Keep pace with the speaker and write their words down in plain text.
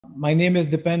My name is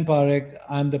Dipen Parekh.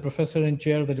 I'm the professor and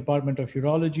chair of the Department of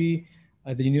Urology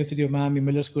at the University of Miami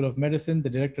Miller School of Medicine, the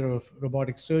director of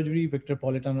robotic surgery, Victor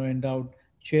Politano Endowed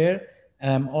Chair,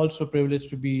 and I'm also privileged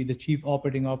to be the chief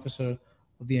operating officer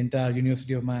of the entire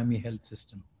University of Miami health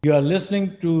system. You are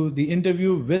listening to the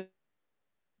interview with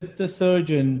the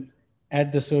surgeon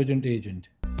at the Surgeon Agent.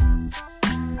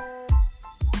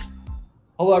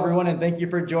 Hello, everyone, and thank you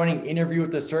for joining Interview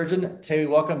with the Surgeon. Today,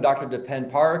 we welcome Dr. Dipen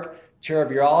Parekh, Chair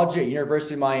of Urology at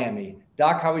University of Miami.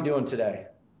 Doc, how are we doing today?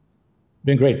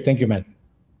 Doing great. Thank you, Matt.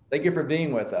 Thank you for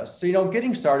being with us. So,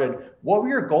 getting started, what were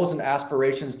your goals and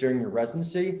aspirations during your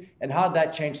residency, and how did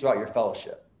that change throughout your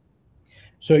fellowship?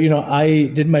 So, I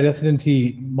did my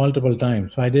residency multiple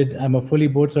times. I'm a fully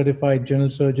board certified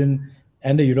general surgeon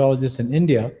and a urologist in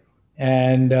India.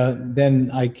 And then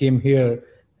I came here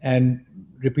and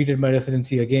repeated my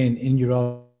residency again in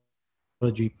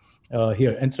urology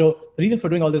here. And so the reason for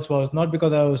doing all this was not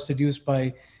because I was seduced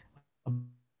by a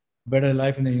better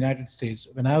life in the United States.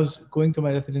 When I was going through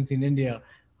my residency in India,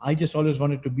 I just always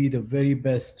wanted to be the very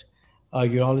best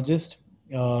urologist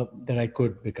that I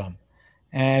could become.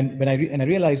 And I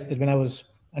realized that when I was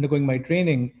undergoing my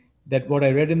training, that what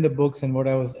I read in the books and what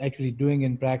I was actually doing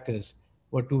in practice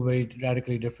were two very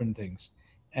radically different things.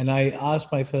 And I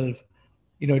asked myself,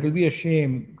 it will be a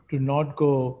shame to not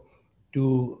go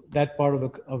to that part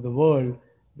of the world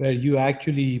where you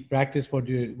actually practice what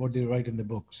they write in the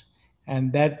books.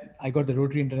 And that I got the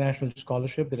Rotary International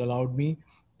Scholarship that allowed me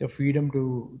the freedom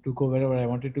to go wherever I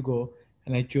wanted to go.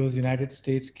 And I chose United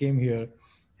States, came here,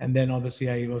 and then obviously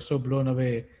I was so blown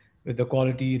away with the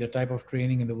quality, the type of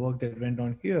training, and the work that went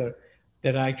on here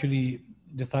that I actually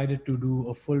decided to do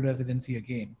a full residency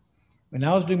again. When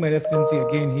I was doing my residency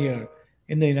again here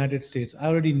in the United States, I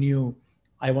already knew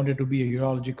I wanted to be a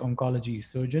urologic oncology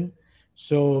surgeon.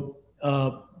 So,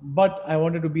 but I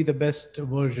wanted to be the best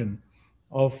version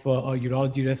of a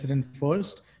urology resident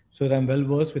first, so that I'm well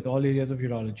versed with all areas of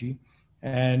urology.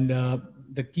 And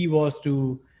the key was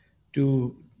to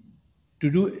to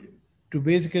do to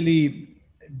basically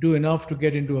do enough to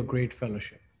get into a great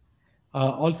fellowship.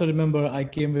 Also, remember, I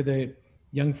came with a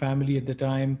young family at the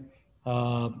time,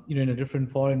 in a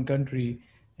different foreign country,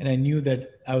 and I knew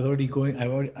that I was already going.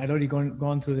 I'd already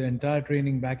gone through the entire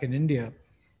training back in India,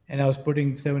 and I was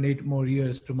putting 7, 8 more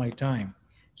years to my time.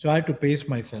 So I had to pace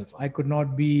myself. I could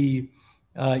not be,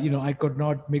 I could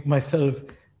not make myself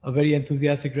a very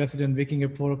enthusiastic resident, waking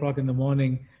up 4 o'clock in the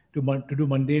morning to do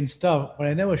mundane stuff. But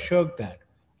I never shirked that.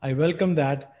 I welcomed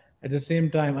that. At the same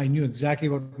time, I knew exactly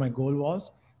what my goal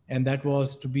was, and that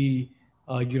was to be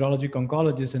a urologic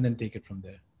oncologist and then take it from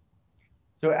there.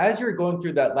 So, as you're going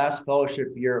through that last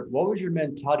fellowship year, what was your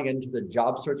mentality into the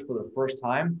job search for the first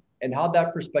time, and how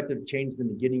that perspective changed in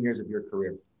the beginning years of your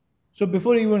career? So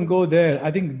before you even go there,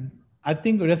 I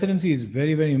think residency is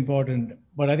very, very important,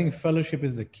 but I think fellowship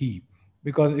is the key.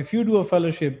 Because if you do a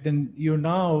fellowship, then you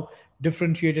now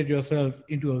differentiated yourself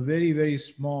into a very, very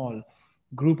small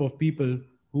group of people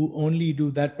who only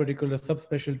do that particular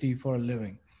subspecialty for a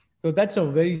living. So that's a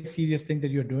very serious thing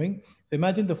that you're doing. So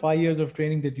imagine the 5 years of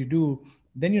training that you do,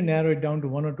 then you narrow it down to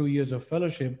 1 or 2 years of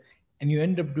fellowship, and you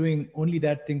end up doing only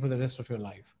that thing for the rest of your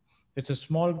life. It's a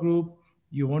small group.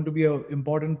 You want to be an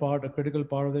important part, a critical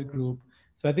part of that group.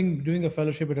 So I think doing a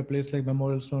fellowship at a place like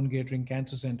Memorial Sloan Kettering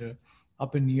Cancer Center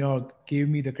up in New York gave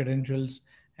me the credentials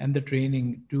and the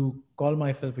training to call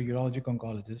myself a urologic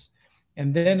oncologist.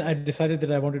 And then I decided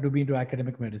that I wanted to be into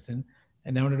academic medicine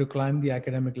and I wanted to climb the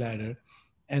academic ladder.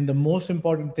 And the most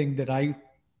important thing that I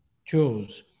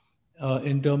chose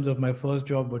in terms of my first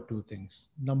job were two things.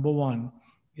 Number one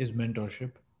is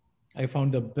mentorship. I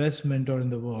found the best mentor in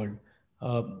the world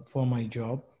for my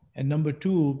job. And number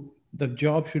two, the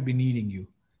job should be needing you.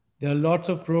 There are lots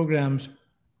of programs.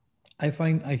 I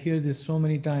hear this so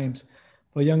many times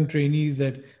for young trainees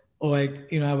that, oh, I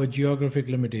have a geographic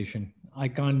limitation. I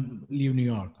can't leave New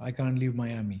York. I can't leave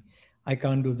Miami. I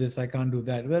can't do this. I can't do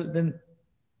that. Well, then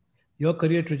your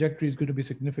career trajectory is going to be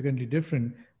significantly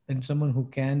different than someone who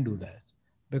can do that.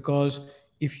 Because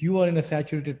if you are in a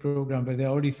saturated program where there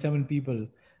are already 7 people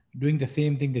doing the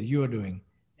same thing that you are doing,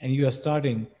 and you are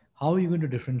starting, how are you going to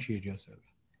differentiate yourself?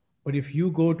 But if you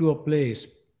go to a place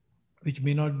which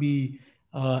may not be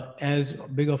as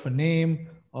big of a name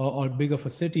or big of a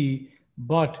city,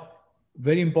 but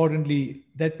very importantly,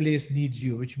 that place needs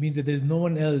you, which means that there's no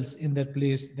one else in that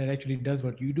place that actually does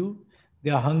what you do. They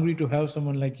are hungry to have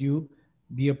someone like you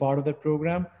be a part of that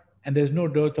program, and there's no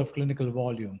dearth of clinical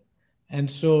volume. And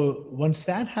so once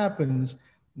that happens,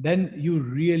 then you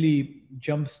really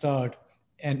jumpstart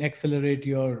and accelerate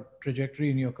your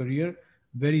trajectory in your career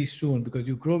very soon because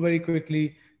you grow very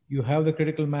quickly, you have the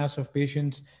critical mass of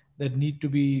patients that need to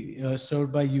be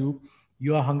served by you.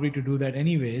 You are hungry to do that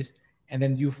anyways, and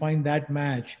then you find that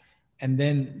match, and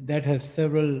then that has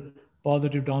several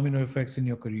positive domino effects in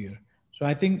your career. So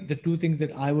I think the two things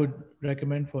that I would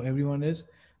recommend for everyone is,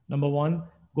 number one,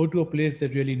 go to a place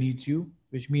that really needs you,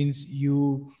 which means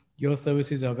your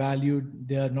services are valued,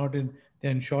 they are not in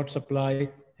they're in short supply,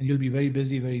 and you'll be very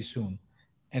busy very soon.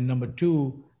 And number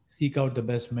two, seek out the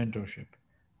best mentorship.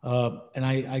 I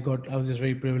was just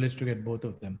very privileged to get both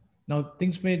of them. Now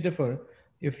things may differ.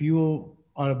 If you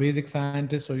are a basic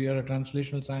scientist, or you're a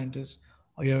translational scientist,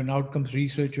 or you're an outcomes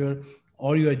researcher,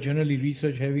 or you are generally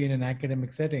research heavy in an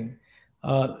academic setting,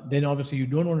 then obviously you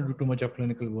don't want to do too much of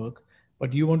clinical work,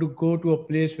 but you want to go to a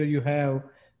place where you have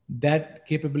that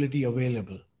capability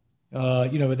available.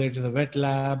 Whether it's a wet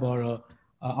lab, or a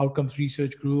outcomes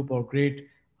research group, or great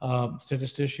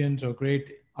statisticians, or great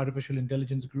artificial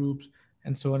intelligence groups,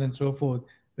 and so on and so forth,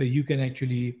 where you can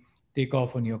actually take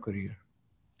off on your career.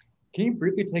 Can you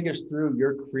briefly take us through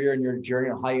your career and your journey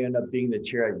and how you end up being the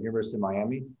chair at University of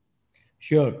Miami?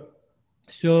 Sure.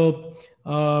 So,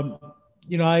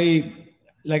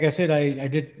 like I said, I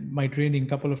did my training a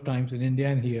couple of times in India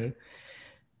and here.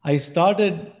 I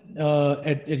started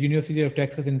at University of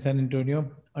Texas in San Antonio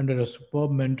under a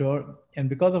superb mentor, and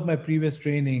because of my previous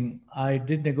training, I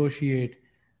did negotiate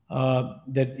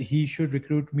that he should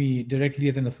recruit me directly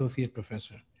as an associate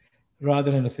professor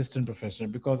rather than an assistant professor.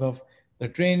 Because of the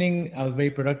training, I was very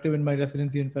productive in my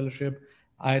residency and fellowship.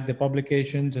 I had the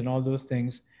publications and all those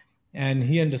things, and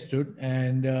he understood,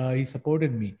 and he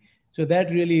supported me. So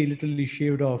that really literally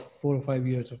shaved off 4 or 5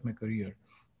 years of my career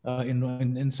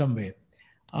in some way.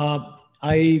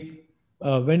 I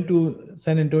went to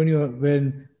San Antonio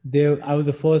when I was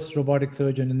the first robotic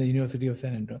surgeon in the University of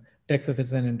San Antonio, Texas at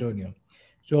San Antonio.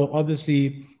 So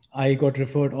obviously, I got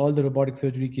referred all the robotic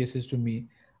surgery cases to me.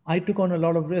 I took on a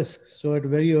lot of risks. So at a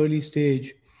very early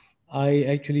stage, I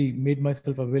actually made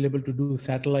myself available to do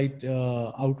satellite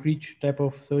outreach type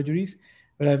of surgeries,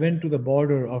 where I went to the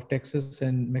border of Texas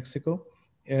and Mexico,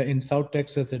 in South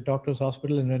Texas at Doctors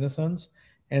Hospital in Renaissance,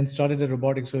 and started a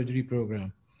robotic surgery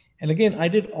program. And again, I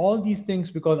did all these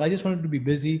things because I just wanted to be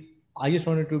busy. I just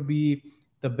wanted to be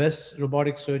the best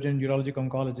robotic surgeon, urologic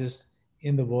oncologist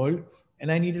in the world,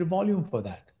 and I needed volume for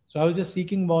that. So I was just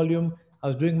seeking volume. I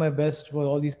was doing my best for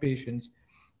all these patients.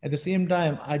 At the same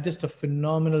time, I had just a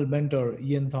phenomenal mentor,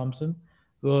 Ian Thompson,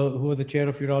 who was the chair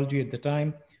of urology at the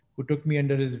time, who took me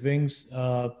under his wings.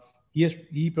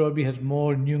 He probably has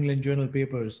more New England Journal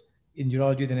papers in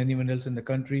urology than anyone else in the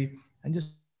country, and just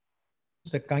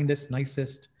the kindest,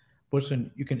 nicest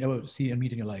person you can ever see and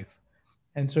meet in your life.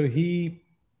 And so he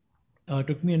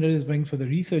took me under his wings for the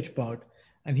research part,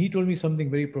 and he told me something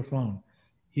very profound.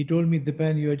 He told me,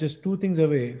 Dipen, you are just two things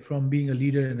away from being a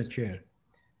leader in a chair: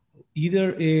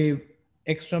 either a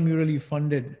extramurally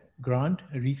funded grant,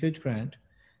 a research grant,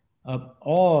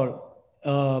 or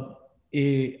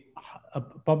a, a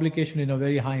publication in a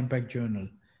very high impact journal,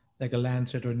 like a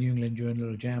Lancet or New England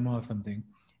Journal or JAMA or something.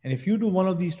 And if you do one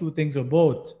of these two things or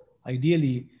both,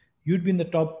 ideally, you'd be in the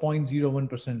top 0.01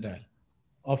 percentile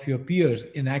of your peers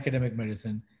in academic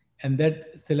medicine, and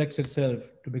that selects itself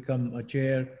to become a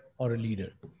chair or a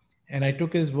leader. And I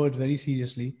took his words very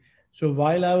seriously. So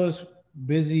while I was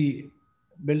busy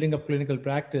building up clinical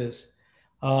practice,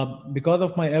 because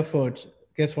of my efforts,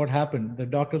 guess what happened? The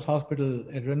Doctors Hospital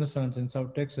at Renaissance in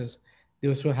South Texas, they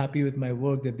were so happy with my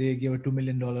work that they gave a $2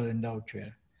 million endowed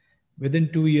chair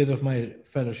within 2 years of my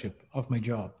fellowship, of my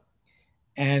job.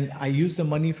 And I used the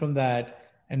money from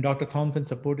that, and Dr. Thompson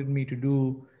supported me to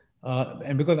do.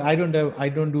 And because I don't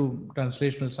do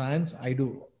translational science, I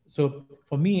do. So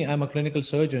for me, I'm a clinical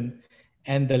surgeon,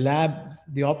 and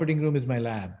the operating room is my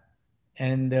lab,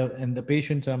 and the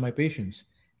patients are my patients.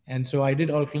 And so I did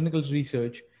all clinical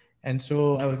research, and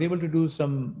so I was able to do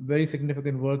some very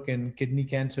significant work in kidney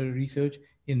cancer research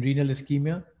in renal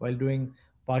ischemia while doing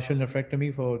partial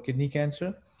nephrectomy for kidney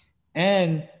cancer.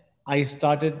 And I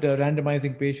started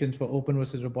randomizing patients for open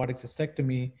versus robotic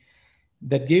cystectomy.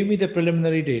 That gave me the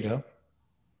preliminary data.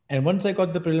 And once I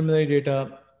got the preliminary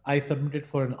data, I submitted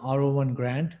for an R01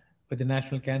 grant with the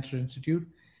National Cancer Institute.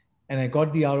 And I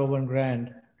got the R01 grant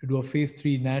to do a phase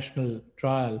 3 national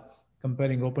trial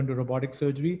comparing open to robotic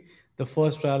surgery, the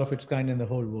first trial of its kind in the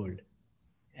whole world.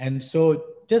 And so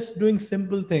just doing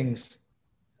simple things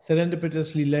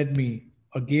serendipitously led me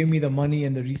or gave me the money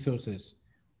and the resources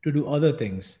to do other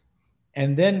things.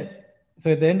 And then,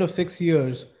 so at the end of 6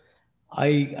 years,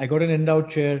 I got an endowed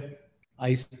chair.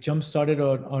 I jump started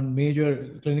on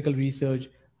major clinical research.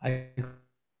 I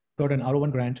got an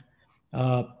R01 grant.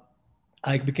 Uh,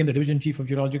 I became the division chief of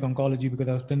urologic oncology because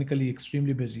I was clinically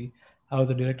extremely busy. I was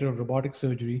the director of robotic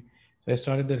surgery. So I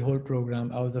started that whole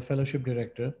program. I was the fellowship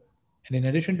director. And in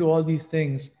addition to all these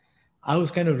things, I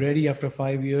was kind of ready after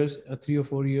 5 years, 3 or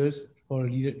 4 years for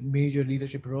a major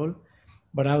leadership role.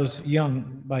 But I was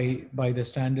young by the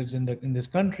standards in this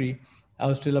country. I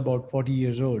was still about 40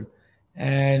 years old.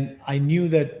 And I knew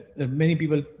that many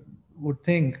people would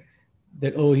think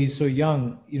that, oh, he's so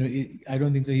young, I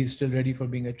don't think so he's still ready for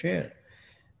being a chair.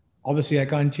 Obviously I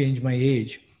can't change my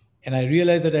age. And I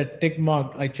realized that at tick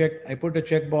marked, I put a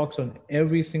checkbox on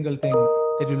every single thing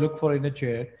that you look for in a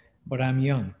chair, but I'm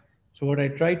young. So what I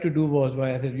tried to do was,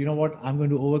 why I said, you know what, I'm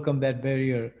going to overcome that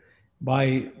barrier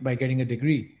by getting a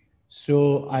degree.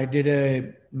 So I did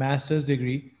a master's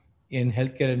degree in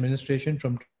healthcare administration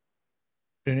from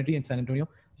Trinity in San Antonio,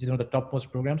 which is one of the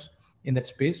topmost programs in that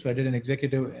space. So I did an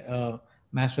executive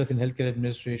master's in healthcare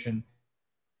administration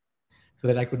so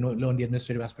that I could learn the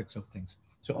administrative aspects of things.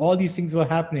 So all these things were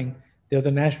happening. There was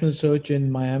a national search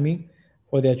in Miami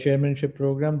for their chairmanship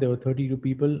program. There were 32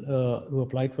 people who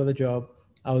applied for the job.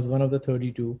 I was one of the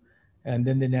 32. And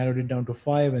then they narrowed it down to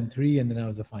five and three, and then I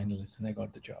was a finalist and I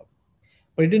got the job.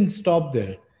 But it didn't stop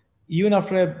there. Even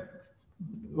after I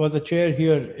was a chair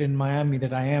here in Miami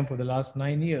that I am for the last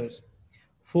 9 years,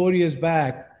 4 years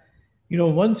back,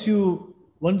 once you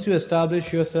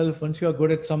establish yourself, once you are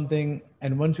good at something,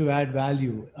 and once you add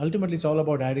value, ultimately it's all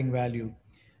about adding value.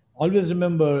 Always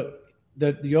remember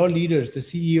that your leaders, the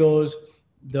CEOs,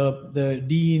 the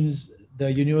deans,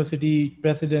 the university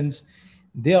presidents,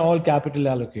 they are all capital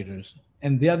allocators,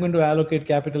 and they are going to allocate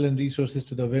capital and resources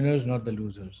to the winners, not the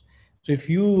losers. So if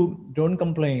you don't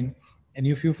complain and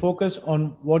if you focus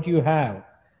on what you have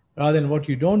rather than what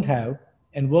you don't have,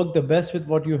 and work the best with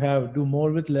what you have, do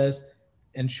more with less,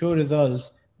 and show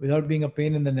results without being a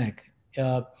pain in the neck,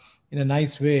 uh, in a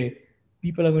nice way,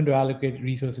 people are going to allocate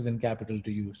resources and capital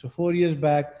to you. So 4 years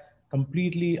back,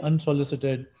 completely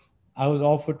unsolicited, I was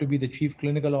offered to be the chief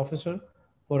clinical officer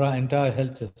for our entire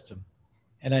health system.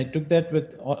 And I took that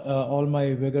with all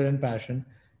my vigor and passion.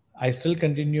 I still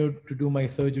continued to do my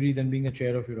surgeries and being the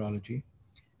chair of urology.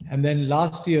 And then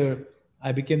last year,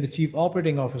 I became the chief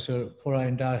operating officer for our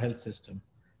entire health system.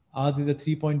 Ours is a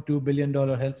 $3.2 billion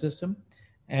health system.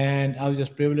 And I was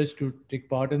just privileged to take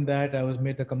part in that. I was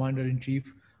made the commander in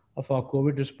chief of our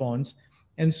COVID response.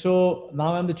 And so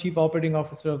now I'm the chief operating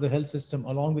officer of the health system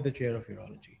along with the chair of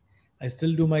urology. I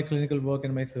still do my clinical work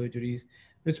and my surgeries.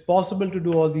 It's possible to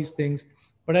do all these things,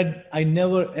 but I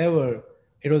never ever,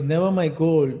 it was never my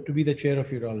goal to be the chair of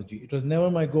urology. It was never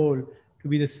my goal to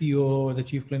be the COO or the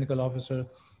chief clinical officer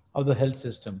of the health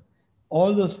system.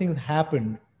 All those things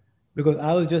happened because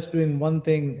I was just doing one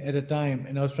thing at a time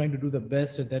and I was trying to do the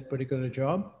best at that particular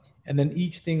job. And then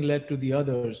each thing led to the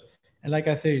others. And like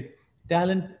I said,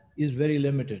 talent is very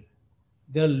limited.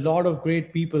 There are a lot of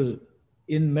great people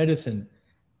in medicine,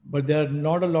 but there are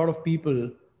not a lot of people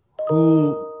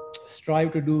who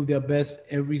strive to do their best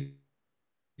every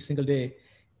single day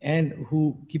and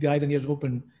who keep their eyes and ears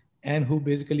open and who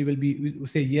basically will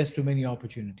say yes to many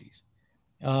opportunities.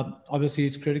 Obviously,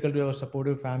 it's critical to have a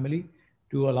supportive family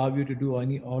to allow you to do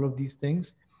all of these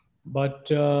things.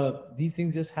 But these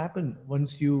things just happen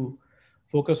once you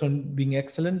focus on being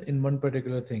excellent in one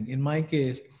particular thing. In my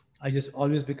case, I just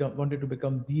always wanted to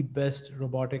become the best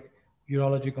robotic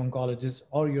urologic oncologist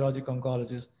or urologic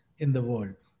oncologist in the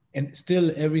world. And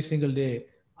still, every single day,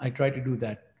 I try to do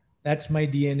that. That's my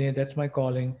DNA, that's my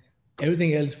calling.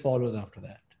 Everything else follows after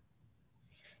that.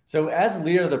 So, as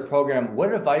leader of the program,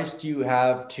 what advice do you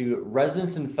have to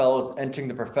residents and fellows entering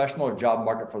the professional job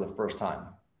market for the first time?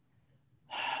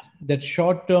 That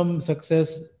short term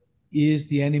success is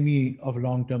the enemy of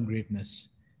long term greatness.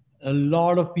 A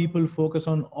lot of people focus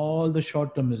on all the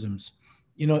short termisms.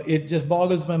 It just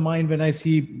boggles my mind when I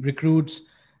see recruits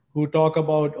who talk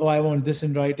about, oh, I want this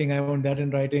in writing, I want that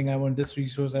in writing, I want this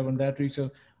resource, I want that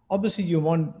resource. Obviously, you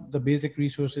want the basic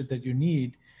resources that you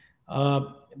need,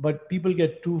 but people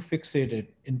get too fixated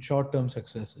in short term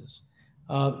successes.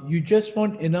 You just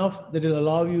want enough that will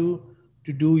allow you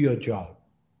to do your job,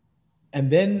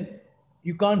 and then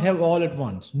you can't have all at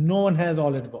once. No one has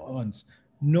all at once.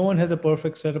 No one has a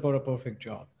perfect setup or a perfect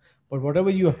job. But whatever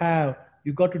you have,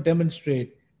 you got to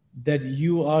demonstrate that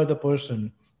you are the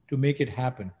person to make it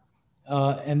happen.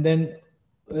 And then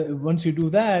once you do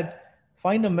that,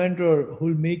 find a mentor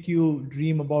who'll make you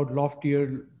dream about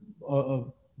loftier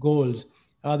goals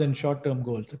rather than short-term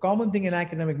goals. The common thing in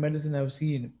academic medicine I've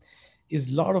seen is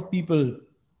a lot of people,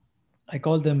 I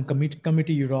call them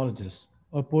committee urologists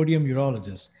or podium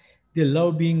urologists. They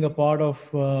love being a part of,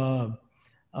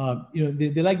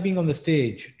 they like being on the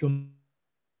stage too much.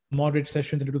 moderate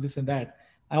sessions and to do this and that.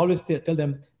 I always tell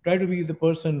them, try to be the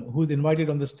person who's invited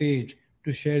on the stage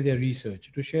to share their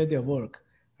research, to share their work,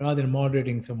 rather than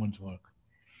moderating someone's work.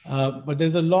 But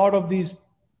there's a lot of these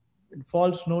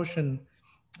false notion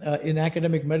in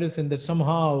academic medicine that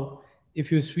somehow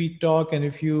if you sweet talk and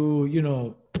if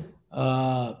you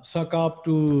suck up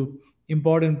to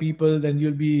important people, then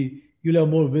you'll have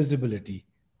more visibility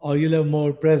or you'll have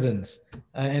more presence,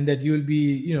 and that you'll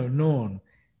be known.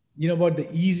 What the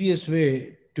easiest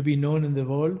way to be known in the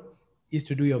world is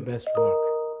to do your best work.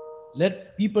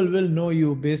 Let people will know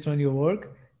you based on your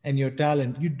work and your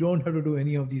talent. You don't have to do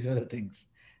any of these other things.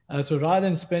 So rather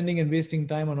than spending and wasting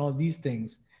time on all these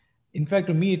things, in fact,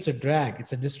 to me, it's a drag.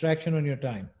 It's a distraction on your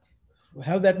time.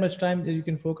 Have that much time that you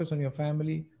can focus on your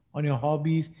family, on your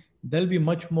hobbies. They'll be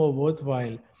much more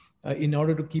worthwhile in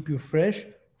order to keep you fresh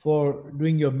for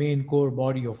doing your main core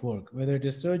body of work, whether it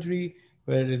is surgery,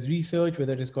 whether it is research,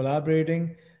 whether it is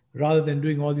collaborating, rather than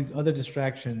doing all these other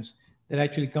distractions that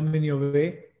actually come in your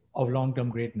way of long term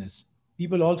greatness.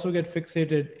 People also get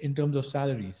fixated in terms of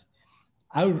salaries.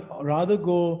 I would rather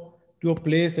go to a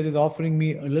place that is offering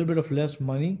me a little bit of less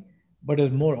money, but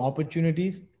has more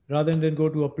opportunities, rather than go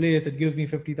to a place that gives me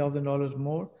 $50,000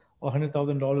 more or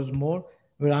 $100,000 more,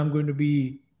 where I'm going to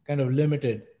be kind of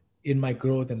limited in my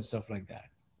growth and stuff like that.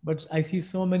 But I see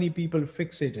so many people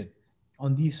fixated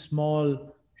on these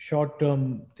small, short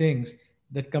term things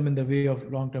that come in the way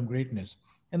of long term greatness.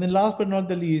 And then, last but not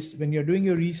the least, when you're doing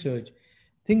your research,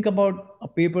 think about a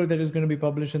paper that is going to be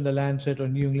published in the Lancet or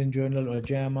New England Journal or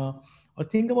JAMA, or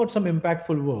think about some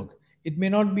impactful work. It may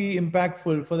not be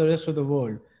impactful for the rest of the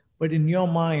world, but in your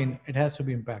mind, it has to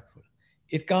be impactful.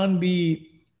 It can't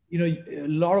be, a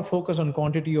lot of focus on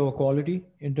quantity over quality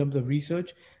in terms of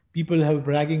research. People have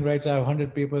bragging rights. I have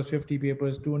 100 papers, 50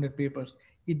 papers, 200 papers.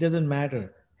 It doesn't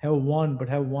matter. Have one, but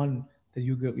have one that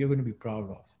you're going to be proud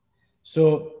of.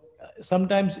 So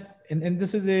sometimes, and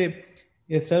this is a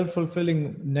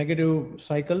self-fulfilling negative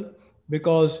cycle,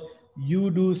 because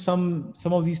you do some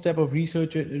of these type of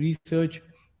research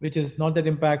which is not that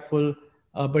impactful,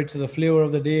 but it's the flavor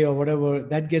of the day or whatever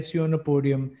that gets you on a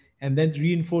podium, and then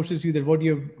reinforces you that what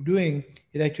you're doing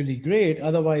is actually great.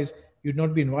 Otherwise, you'd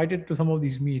not be invited to some of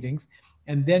these meetings,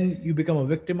 and then you become a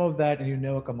victim of that and you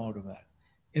never come out of that.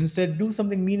 Instead, do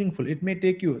something meaningful. It may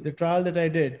take you, the trial that I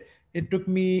did, it took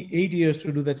me 8 years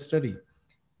to do that study,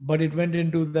 but it went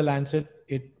into the Lancet.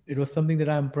 It was something that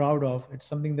I'm proud of. It's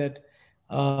something that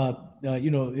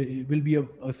it will be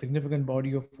a significant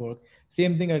body of work.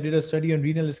 Same thing, I did a study on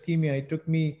renal ischemia. It took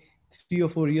me 3 or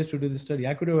 4 years to do the study.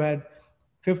 I could have had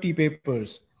 50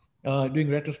 papers doing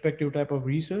retrospective type of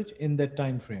research in that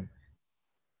time frame,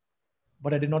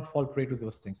 but I did not fall prey to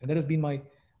those things. And that has been my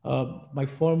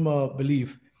firm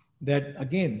belief that,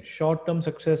 again, short-term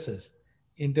successes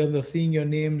in terms of seeing your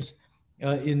names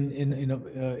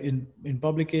in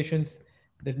publications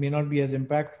that may not be as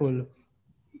impactful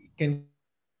can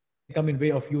come in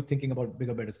way of you thinking about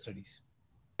bigger, better studies.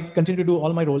 I continue to do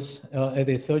all my roles as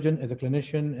a surgeon, as a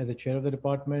clinician, as a chair of the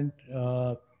department,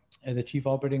 as a chief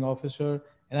operating officer.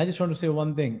 And I just want to say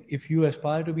one thing: if you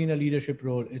aspire to be in a leadership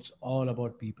role, it's all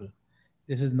about people.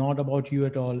 This is not about you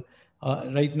at all.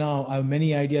 Right now, I have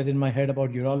many ideas in my head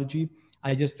about urology.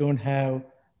 I just don't have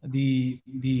the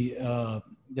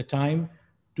time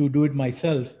to do it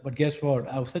myself. But guess what?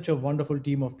 I have such a wonderful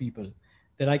team of people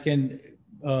that I can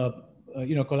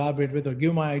collaborate with or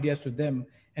give my ideas to them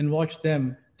and watch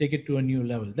them take it to a new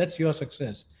level. That's your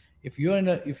success. If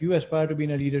you aspire to be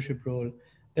in a leadership role,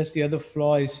 that's the other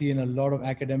flaw I see in a lot of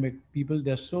academic people.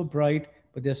 They're so bright,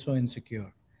 but they're so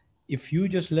insecure. If you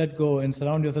just let go and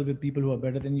surround yourself with people who are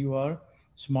better than you are,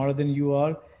 smarter than you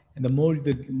are, and the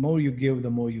more you give, the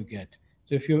more you get.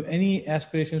 So if you have any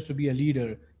aspirations to be a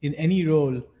leader in any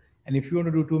role, and if you want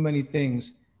to do too many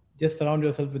things, just surround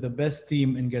yourself with the best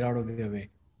team and get out of their way.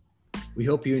 We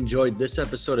hope you enjoyed this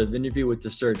episode of Interview with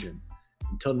the Surgeon.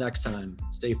 Until next time,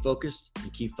 stay focused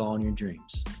and keep following your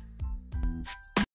dreams.